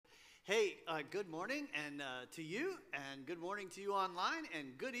Good morning and to you, and good morning to you online,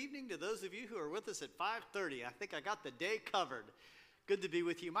 and good evening to those of you who are with us at 5:30. I think I got the day covered. Good to be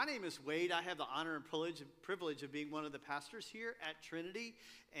with you. My name is Wade. I have the honor and privilege of being one of the pastors here at Trinity,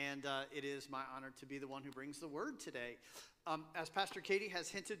 and it is my honor to be the one who brings the word today. As Pastor Katie has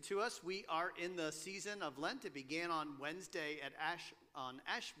hinted to us, we are in the season of Lent. It began on Wednesday on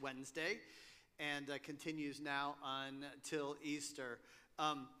Ash Wednesday, and continues now until Easter.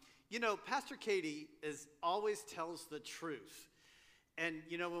 Pastor Katie always tells the truth. And,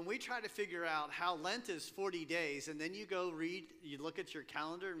 when we try to figure out how Lent is 40 days, and then you look at your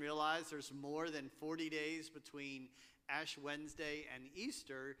calendar and realize there's more than 40 days between Ash Wednesday and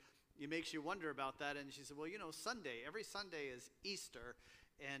Easter, it makes you wonder about that. And she said, well, every Sunday is Easter.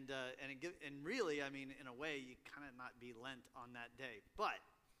 And really, in a way, you kind of not be Lent on that day. But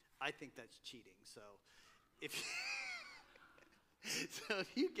I think that's cheating. So if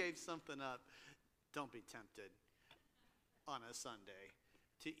you gave something up, don't be tempted on a Sunday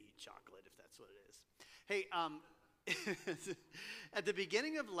to eat chocolate, if that's what it is. Hey, at the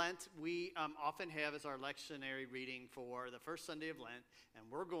beginning of Lent, we often have as our lectionary reading for the first Sunday of Lent, and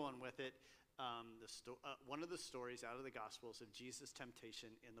we're going with it, one of the stories out of the Gospels of Jesus' temptation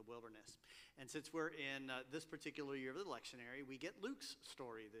in the wilderness. And since we're in this particular year of the lectionary, we get Luke's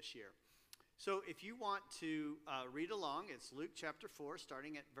story this year. So if you want to read along, it's Luke chapter 4,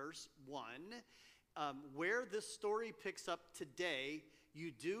 starting at verse 1. Where this story picks up today,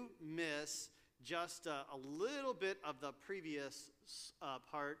 you do miss just a little bit of the previous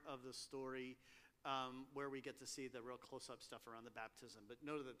part of the story where we get to see the real close-up stuff around the baptism. But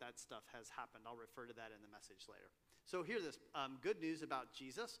know that stuff has happened. I'll refer to that in the message later. So hear this good news about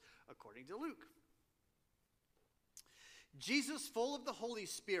Jesus according to Luke. Jesus, full of the Holy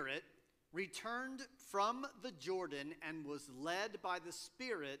Spirit, returned from the Jordan and was led by the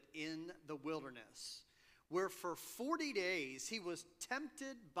Spirit in the wilderness, where for 40 days he was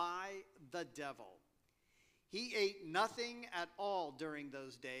tempted by the devil. He ate nothing at all during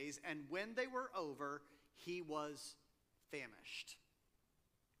those days, and when they were over, he was famished.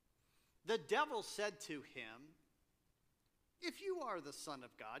 The devil said to him, "If you are the Son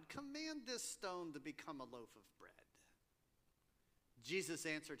of God, command this stone to become a loaf of bread." Jesus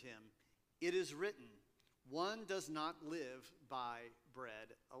answered him, "It is written, one does not live by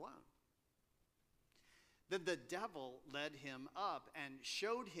bread alone." Then the devil led him up and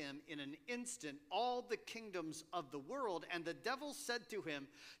showed him in an instant all the kingdoms of the world. And the devil said to him,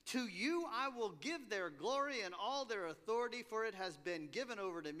 "To you I will give their glory and all their authority, for it has been given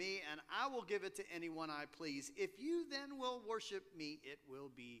over to me, and I will give it to anyone I please. If you then will worship me, it will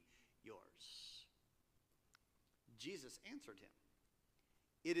be yours." Jesus answered him,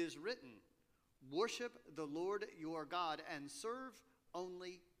 "It is written, worship the Lord your God and serve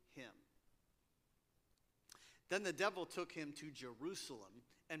only him." Then the devil took him to Jerusalem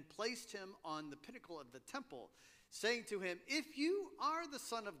and placed him on the pinnacle of the temple, saying to him, "If you are the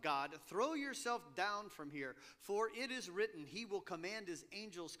Son of God, throw yourself down from here, for it is written, he will command his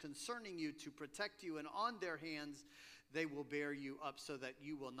angels concerning you to protect you, and on their hands they will bear you up so that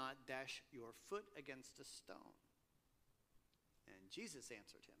you will not dash your foot against a stone." And Jesus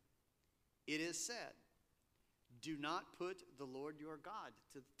answered him, "It is said, do not put the Lord your God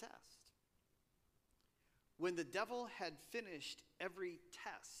to the test." When the devil had finished every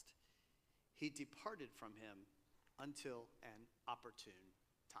test, he departed from him until an opportune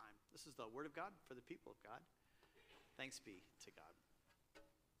time. This is the word of God for the people of God. Thanks be to God.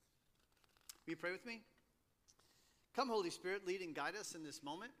 Will you pray with me? Come, Holy Spirit, lead and guide us in this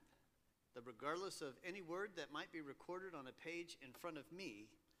moment, that regardless of any word that might be recorded on a page in front of me,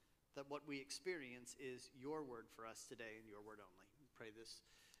 that what we experience is your word for us today and your word only. We pray this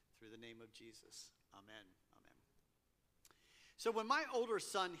through the name of Jesus. Amen. Amen. So when my older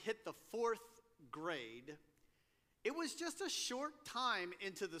son hit the 4th grade, it was just a short time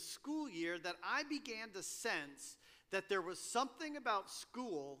into the school year that I began to sense that there was something about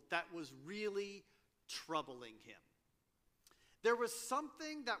school that was really troubling him. There was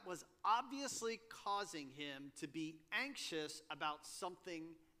something that was obviously causing him to be anxious about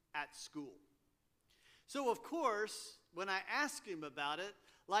something at school. So, of course, when I asked him about it,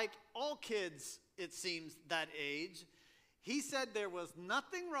 like all kids, it seems, that age, he said there was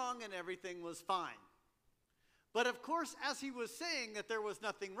nothing wrong and everything was fine. But, of course, as he was saying that there was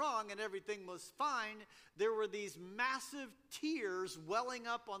nothing wrong and everything was fine, there were these massive tears welling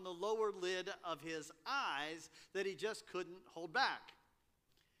up on the lower lid of his eyes that he just couldn't hold back.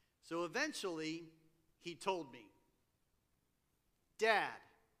 So eventually, he told me, "Dad,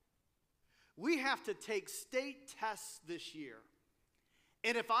 we have to take state tests this year,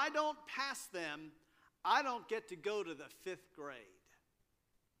 And if I don't pass them, I don't get to go to the 5th grade.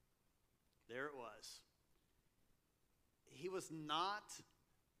 There it was. He was not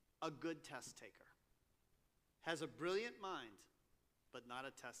a good test taker. Has a brilliant mind, but not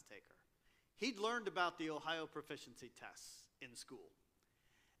a test taker. He'd learned about the Ohio proficiency tests in school.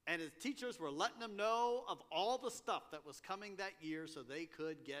 And his teachers were letting him know of all the stuff that was coming that year so they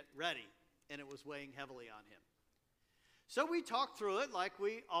could get ready. And it was weighing heavily on him. So we talked through it like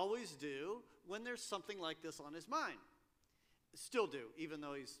we always do when there's something like this on his mind. Still do, even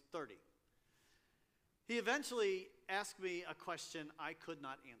though he's 30. He eventually asked me a question I could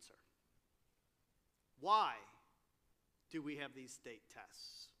not answer. Why do we have these state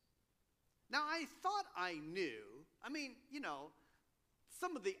tests? Now, I thought I knew. I mean,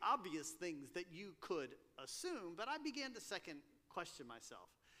 some of the obvious things that you could assume, but I began to second question myself.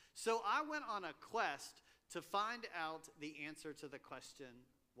 So I went on a quest to find out the answer to the question,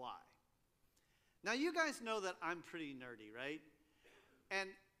 why? Now, you guys know that I'm pretty nerdy, right?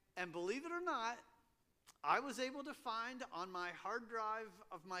 And believe it or not, I was able to find on my hard drive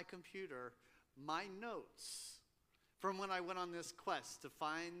of my computer my notes from when I went on this quest to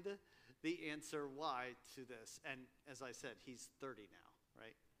find the answer why to this. And as I said, he's 30 now,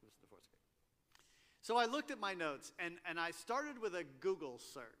 right? He was in the 4th grade. So I looked at my notes, and I started with a Google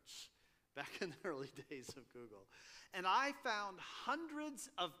search back in the early days of Google. And I found hundreds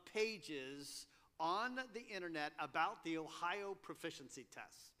of pages on the internet about the Ohio proficiency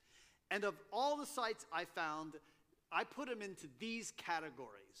tests. And of all the sites I found, I put them into these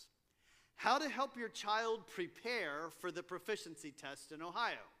categories. How to help your child prepare for the proficiency test in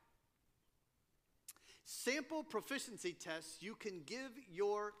Ohio. Sample proficiency tests you can give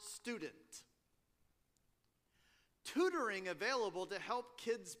your student. Tutoring available to help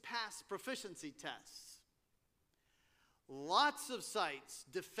kids pass proficiency tests. Lots of sites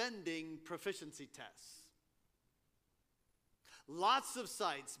defending proficiency tests. Lots of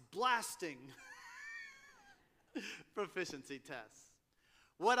sites blasting proficiency tests.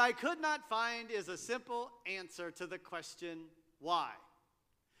 What I could not find is a simple answer to the question, why?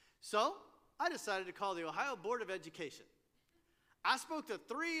 So I decided to call the Ohio Board of Education. I spoke to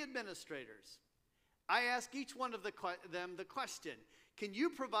 3 administrators. I asked each one of them the question, can you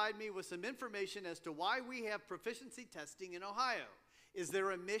provide me with some information as to why we have proficiency testing in Ohio? Is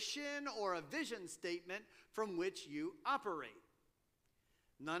there a mission or a vision statement from which you operate?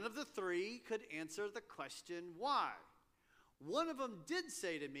 None of the 3 could answer the question, why? One of them did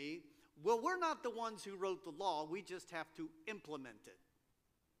say to me, well, we're not the ones who wrote the law, we just have to implement it.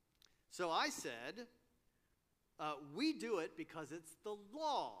 So I said, we do it because it's the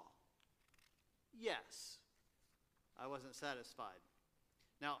law. Yes. I wasn't satisfied.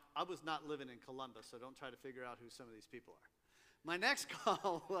 Now, I was not living in Columbus, so don't try to figure out who some of these people are. My next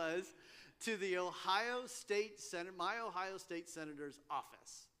call was to the Ohio State Senator, my Ohio State Senator's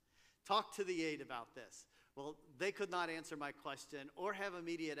office. Talk to the aide about this. Well, they could not answer my question or have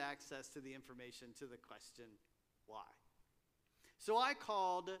immediate access to the information to the question, why? So I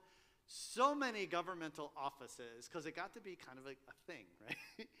called so many governmental offices, because it got to be kind of a thing,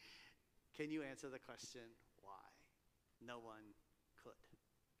 right? Can you answer the question, why? No one could.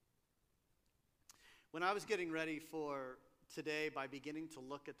 When I was getting ready for today by beginning to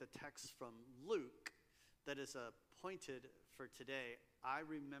look at the text from Luke that is appointed for today, I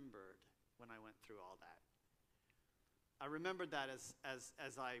remembered when I went through all that. I remembered that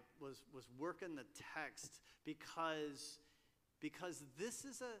as I was working the text because this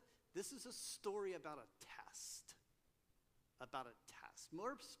is a story about a test. About a test.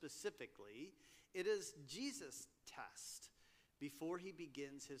 More specifically, it is Jesus' test before he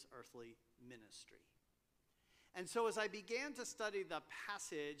begins his earthly ministry. And so as I began to study the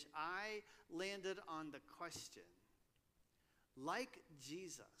passage, I landed on the question, like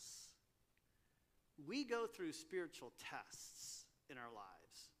Jesus, we go through spiritual tests in our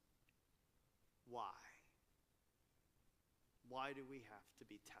lives. Why? Why do we have to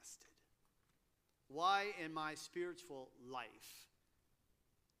be tested? Why in my spiritual life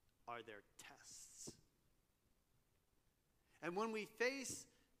are there tests? And when we face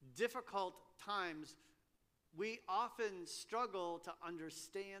difficult times, we often struggle to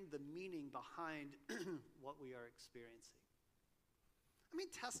understand the meaning behind what we are experiencing. I mean,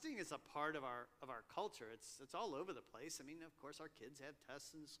 testing is a part of our culture. It's all over the place. I mean, of course, our kids have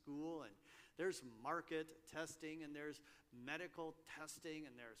tests in school, and there's market testing, and there's medical testing,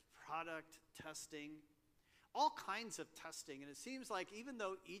 and there's product testing. All kinds of testing. And it seems like even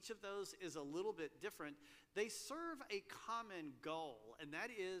though each of those is a little bit different, they serve a common goal, and that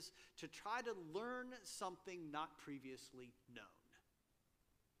is to try to learn something not previously known.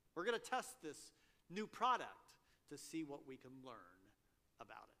 We're going to test this new product to see what we can learn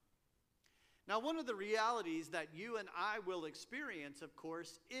about it. Now, one of the realities that you and I will experience, of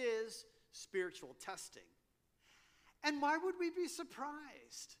course, is spiritual testing. And why would we be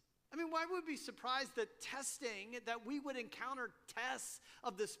surprised? I mean, why would we be surprised that we would encounter tests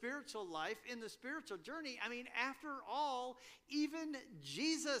of the spiritual life in the spiritual journey? I mean, after all, even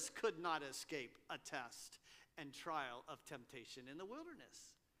Jesus could not escape a test and trial of temptation in the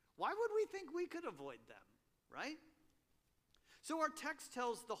wilderness. Why would we think we could avoid them, right? So our text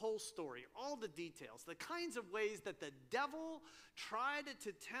tells the whole story, all the details, the kinds of ways that the devil tried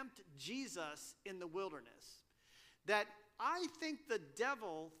to tempt Jesus in the wilderness. That I think the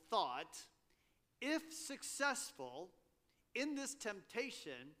devil thought, if successful in this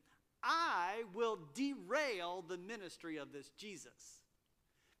temptation, I will derail the ministry of this Jesus.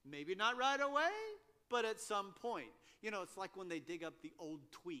 Maybe not right away, but at some point. You know, it's like when they dig up the old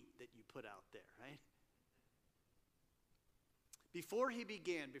tweet that you put out there, right? Before he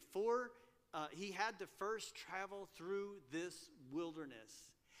began, he had to first travel through this wilderness.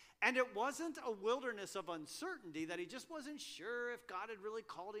 And it wasn't a wilderness of uncertainty that he just wasn't sure if God had really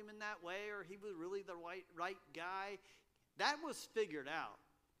called him in that way or he was really the right guy. That was figured out.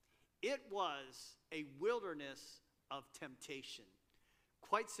 It was a wilderness of temptation.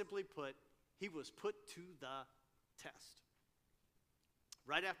 Quite simply put, he was put to the test.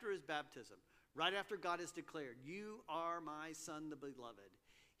 Right after his baptism, right after God has declared, "You are my son, the beloved,"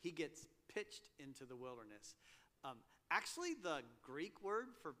 he gets pitched into the wilderness. Actually, the Greek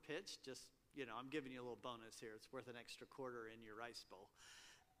word for pitch, just, I'm giving you a little bonus here. It's worth an extra quarter in your rice bowl.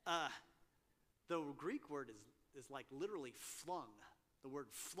 The Greek word is like literally flung. The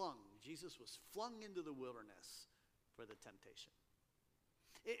word flung. Jesus was flung into the wilderness for the temptation.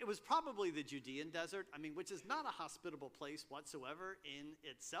 It was probably the Judean desert, which is not a hospitable place whatsoever in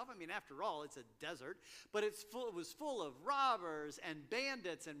itself. After all, it's a desert, but it was full of robbers and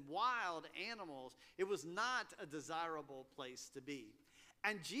bandits and wild animals. It was not a desirable place to be.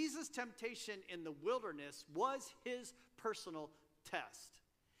 And Jesus' temptation in the wilderness was his personal test.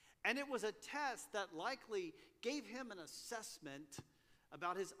 And it was a test that likely gave him an assessment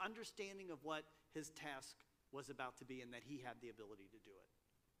about his understanding of what his task was about to be and that he had the ability to do it.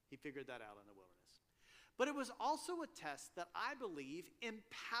 He figured that out in the wilderness. But it was also a test that I believe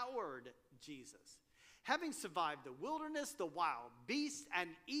empowered Jesus. Having survived the wilderness, the wild beasts, and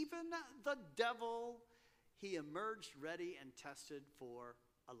even the devil, he emerged ready and tested for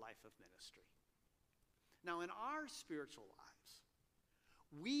a life of ministry. Now, in our spiritual lives,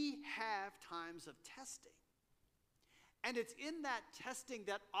 we have times of testing. And it's in that testing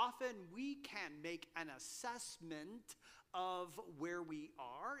that often we can make an assessment of where we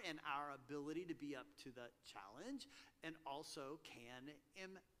are and our ability to be up to the challenge, and also can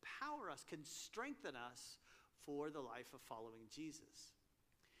empower us, can strengthen us for the life of following Jesus.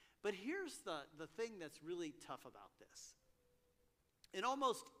 But here's the thing that's really tough about this. In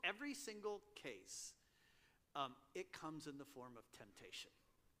almost every single case, it comes in the form of temptation.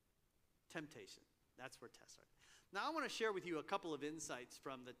 Temptation. That's where tests are. Now, I want to share with you a couple of insights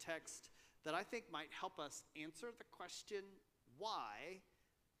from the text that I think might help us answer the question, why,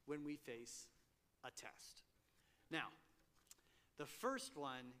 when we face a test. Now, the first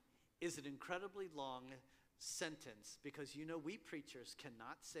one is an incredibly long sentence because we preachers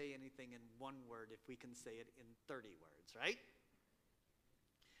cannot say anything in one word if we can say it in 30 words, right?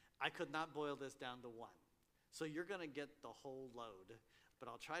 I could not boil this down to one. So you're going to get the whole load, but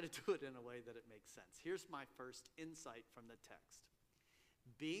I'll try to do it in a way that it makes sense. Here's my first insight from the text.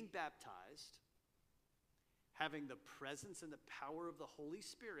 Being baptized, having the presence and the power of the Holy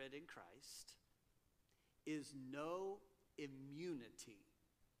Spirit in Christ, is no immunity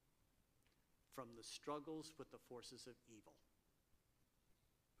from the struggles with the forces of evil.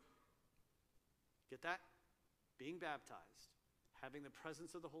 Get that? Being baptized, having the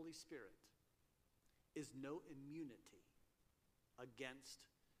presence of the Holy Spirit, is no immunity against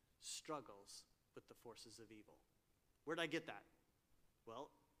struggles with the forces of evil. Where'd I get that?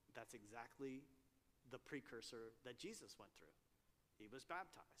 Well, that's exactly the precursor that Jesus went through. He was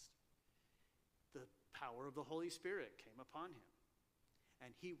baptized. The power of the Holy Spirit came upon him.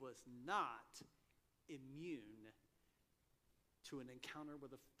 And he was not immune to an encounter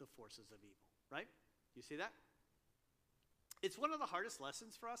with the forces of evil, right? You see that? It's one of the hardest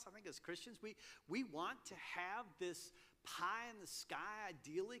lessons for us, I think, as Christians. We want to have this pie-in-the-sky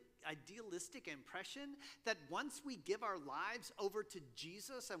idealistic impression that once we give our lives over to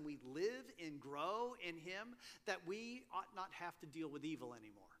Jesus and we live and grow in him, that we ought not have to deal with evil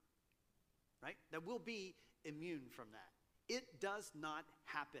anymore, right? That we'll be immune from that. It does not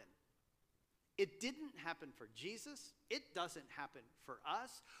happen. It didn't happen for Jesus. It doesn't happen for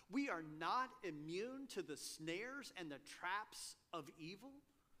us. We are not immune to the snares and the traps of evil,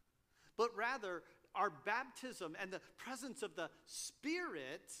 but rather our baptism and the presence of the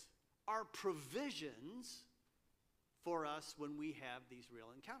Spirit are provisions for us when we have these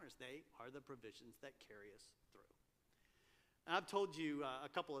real encounters. They are the provisions that carry us through. And I've told you a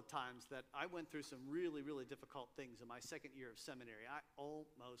couple of times that I went through some really, really difficult things in my second year of seminary. I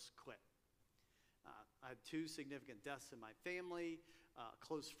almost quit. I had 2 significant deaths in my family. A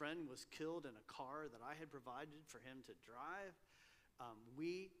close friend was killed in a car that I had provided for him to drive.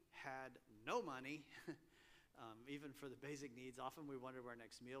 We had no money, even for the basic needs. Often we wondered where our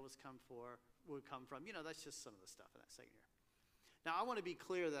next meal would come from. You know, that's just some of the stuff in that second year. Now, I want to be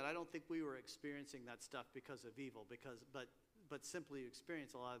clear that I don't think we were experiencing that stuff because of evil, but simply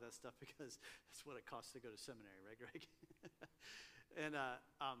experience a lot of that stuff because that's what it costs to go to seminary, right, Greg?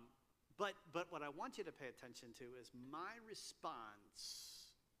 But what I want you to pay attention to is my response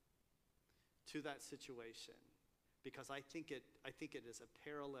to that situation, because I think it is a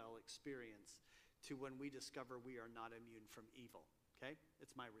parallel experience to when we discover we are not immune from evil. Okay?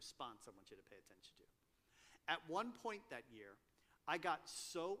 It's my response I want you to pay attention to. At one point that year, I got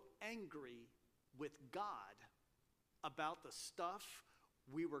so angry with God about the stuff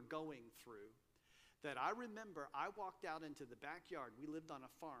we were going through that I remember I walked out into the backyard. We lived on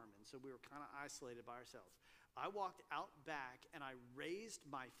a farm, and so we were kind of isolated by ourselves. I walked out back, and I raised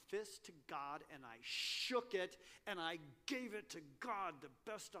my fist to God, and I shook it, and I gave it to God the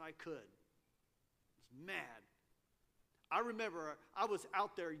best I could. I was mad. I remember I was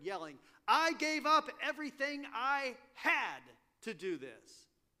out there yelling, I gave up everything I had to do this.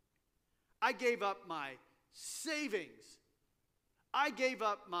 I gave up my savings. I gave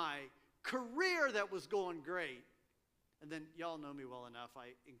up my career that was going great. And then y'all know me well enough, I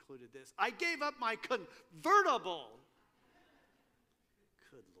included this. I gave up my convertible.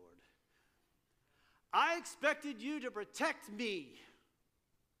 Good Lord. I expected you to protect me.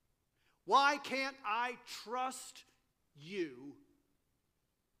 Why can't I trust you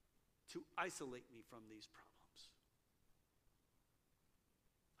to isolate me from these problems?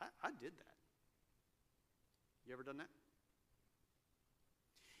 I did that. You ever done that?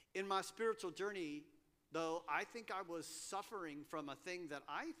 In my spiritual journey, though, I think I was suffering from a thing that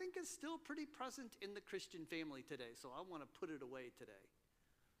I think is still pretty present in the Christian family today, so I want to put it away today.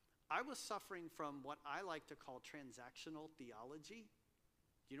 I was suffering from what I like to call transactional theology.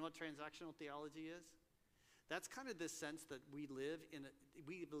 Do you know what transactional theology is? That's kind of this sense that we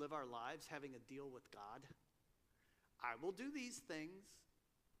live our lives having a deal with God. I will do these things,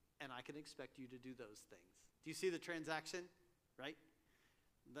 and I can expect you to do those things. Do you see the transaction? Right?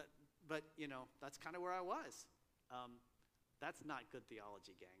 But you know, that's kind of where I was. That's not good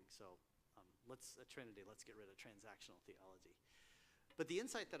theology, gang. So let's get rid of transactional theology. But the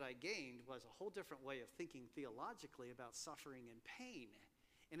insight that I gained was a whole different way of thinking theologically about suffering and pain.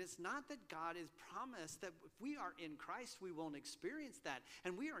 And it's not that God has promised that if we are in Christ, we won't experience that.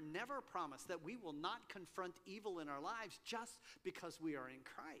 And we are never promised that we will not confront evil in our lives just because we are in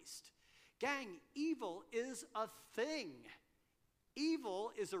Christ. Gang, evil is a thing.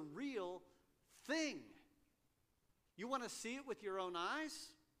 Evil is a real thing. You want to see it with your own eyes?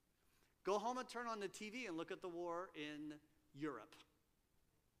 Go home and turn on the TV and look at the war in Europe.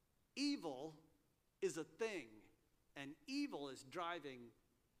 Evil is a thing, and evil is driving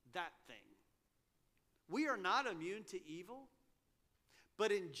that thing. We are not immune to evil,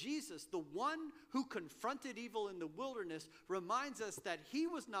 but in Jesus, the one who confronted evil in the wilderness reminds us that he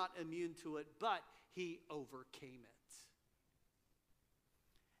was not immune to it, but he overcame it.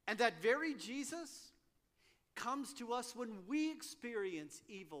 And that very Jesus comes to us when we experience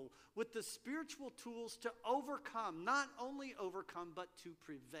evil with the spiritual tools to overcome, not only overcome, but to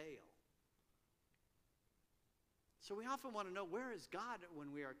prevail. So we often want to know, where is God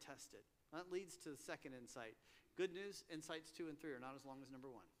when we are tested? That leads to the second insight. Good news, insights 2 and 3 are not as long as number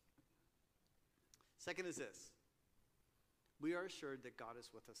 1. Second is this. We are assured that God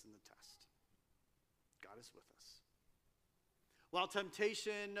is with us in the test. God is with us. While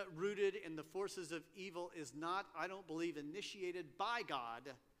temptation rooted in the forces of evil is not, I don't believe, initiated by God,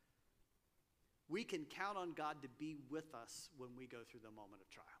 we can count on God to be with us when we go through the moment of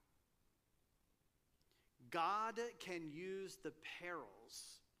trial. God can use the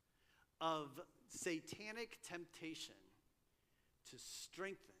perils of satanic temptation to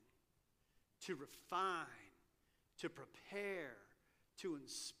strengthen, to refine, to prepare, to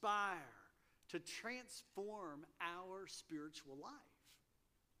inspire, to transform our spiritual life.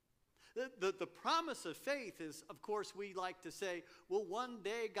 The promise of faith is, of course, we like to say, well, one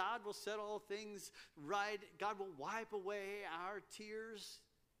day God will set all things right. God will wipe away our tears.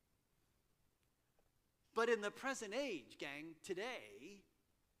 But in the present age, gang, today,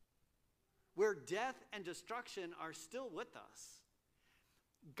 where death and destruction are still with us,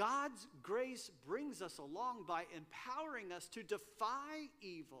 God's grace brings us along by empowering us to defy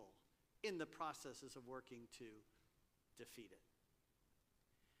evil in the processes of working to defeat it.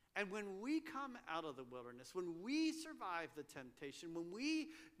 And when we come out of the wilderness, when we survive the temptation, when we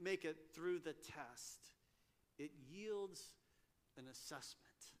make it through the test, it yields an assessment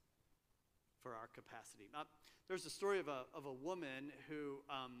for our capacity. There's a story of a woman who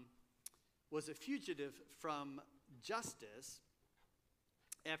was a fugitive from justice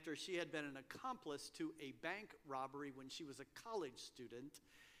after she had been an accomplice to a bank robbery when she was a college student,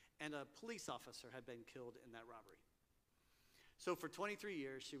 and a police officer had been killed in that robbery. So for 23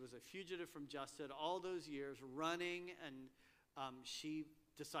 years, she was a fugitive from justice, all those years running, and she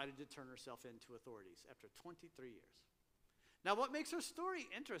decided to turn herself in to authorities after 23 years. Now, what makes her story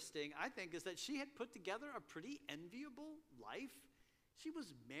interesting, I think, is that she had put together a pretty enviable life. She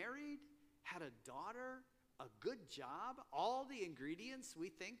was married, had a daughter, a good job, all the ingredients we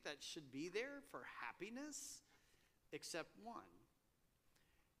think that should be there for happiness, except one.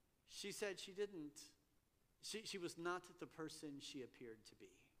 She said she was not the person she appeared to be.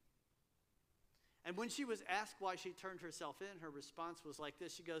 And when she was asked why she turned herself in, her response was like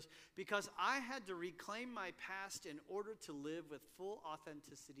this. She goes, because I had to reclaim my past in order to live with full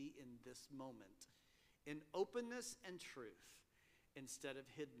authenticity in this moment, in openness and truth, instead of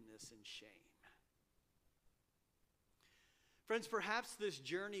hiddenness and shame. Friends, perhaps this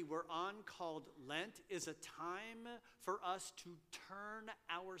journey we're on called Lent is a time for us to turn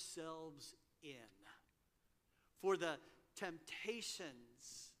ourselves in for the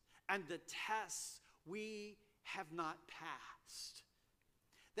temptations and the tests we have not passed.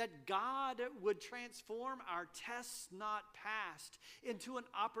 That God would transform our tests not passed into an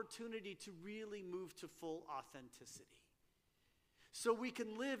opportunity to really move to full authenticity. So we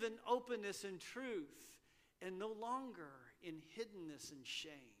can live in openness and truth and no longer in hiddenness and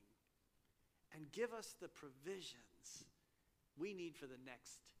shame. And give us the provisions we need for the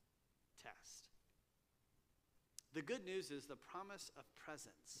next test. The good news is the promise of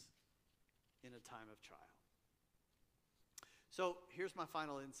presence in a time of trial. So here's my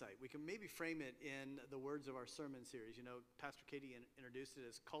final insight. We can maybe frame it in the words of our sermon series. You know, Pastor Katie introduced it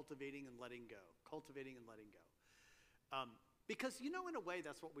as cultivating and letting go. Cultivating and letting go. Because, you know, in a way,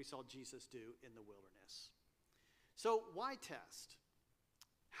 that's what we saw Jesus do in the wilderness. So why test?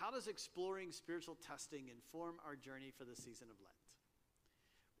 How does exploring spiritual testing inform our journey for the season of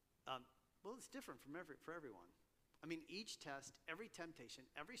Lent? Well, it's different for everyone. I mean, each test, every temptation,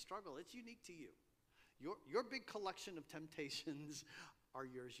 every struggle, it's unique to you. Your big collection of temptations are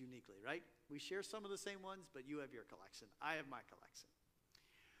yours uniquely, right? We share some of the same ones, but you have your collection. I have my collection.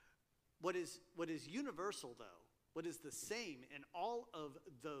 What is universal, though, what is the same in all of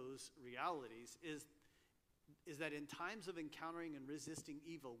those realities is that in times of encountering and resisting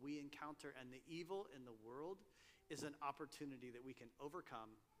evil, we encounter, and the evil in the world is an opportunity that we can overcome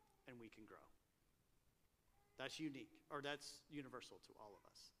and we can grow. That's unique, or that's universal to all of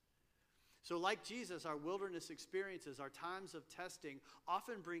us. So like Jesus, our wilderness experiences, our times of testing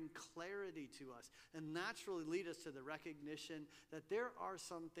often bring clarity to us and naturally lead us to the recognition that there are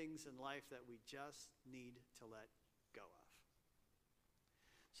some things in life that we just need to let go of.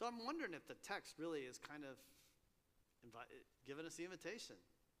 So I'm wondering if the text really is kind of giving us the invitation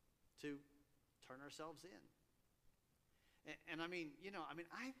to turn ourselves in. And I mean,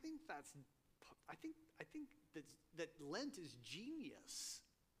 I think that Lent is genius.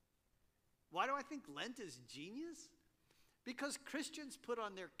 Why do I think Lent is genius? Because Christians put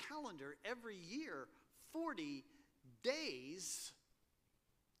on their calendar every year 40 days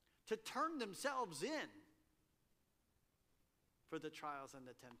to turn themselves in for the trials and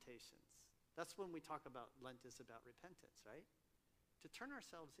the temptations. That's when we talk about Lent is about repentance, right? To turn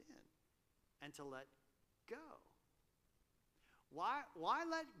ourselves in and to let go. Why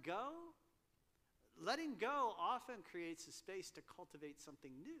let go? Letting go often creates a space to cultivate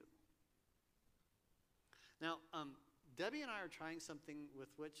something new. Now, Debbie and I are trying something with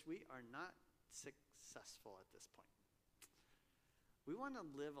which we are not successful at this point. We want to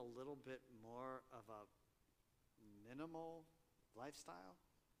live a little bit more of a minimal lifestyle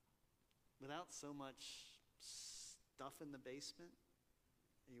without so much stuff in the basement.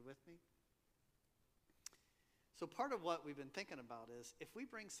 Are you with me? So part of what we've been thinking about is if we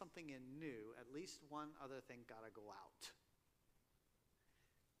bring something in new, at least one other thing got to go out.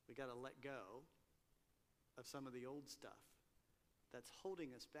 We got to let go of some of the old stuff that's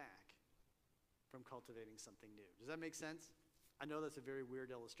holding us back from cultivating something new. Does that make sense? I know that's a very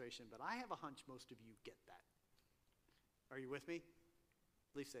weird illustration, but I have a hunch most of you get that. Are you with me?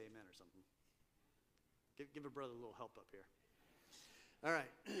 At least say amen or something. Give a brother a little help up here. All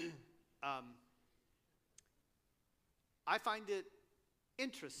right. I find it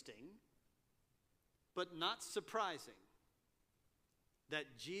interesting, but not surprising,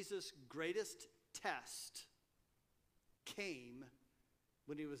 that Jesus' greatest test came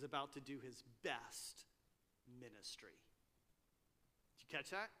when he was about to do his best ministry. Did you catch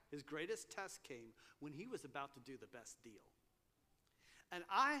that? His greatest test came when he was about to do the best deal. And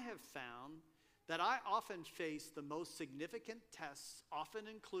I have found that I often face the most significant tests, often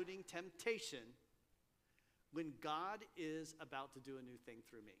including temptation, when God is about to do a new thing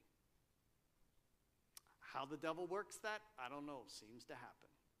through me. How the devil works that, I don't know, seems to happen.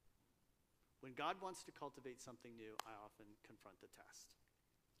 When God wants to cultivate something new, I often confront the test.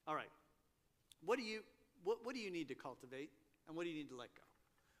 All right, what do you need to cultivate, and what do you need to let go?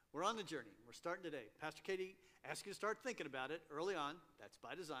 We're on the journey. We're starting today. Pastor Katie asked you to start thinking about it early on. That's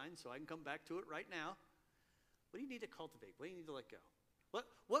by design, so I can come back to it right now. What do you need to cultivate? What do you need to let go?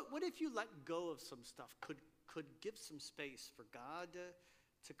 What if you let go of some stuff could give some space for God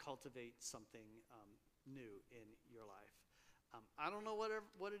to cultivate something new in your life? I don't know what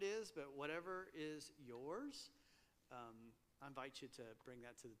it is, but whatever is yours, I invite you to bring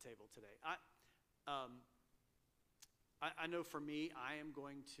that to the table today. I know for me, I am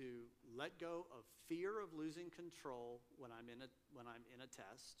going to let go of fear of losing control when I'm in a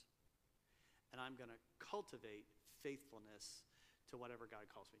test, and I'm going to cultivate faithfulness to whatever God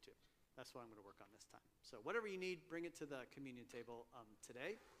calls me to. That's what I'm going to work on this time. So whatever you need, bring it to the communion table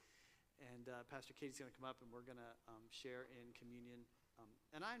today. And Pastor Katie's going to come up, and we're going to share in communion.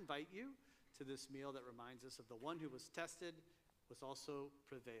 And I invite you to this meal that reminds us of the one who was tested, was also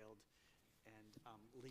prevailed,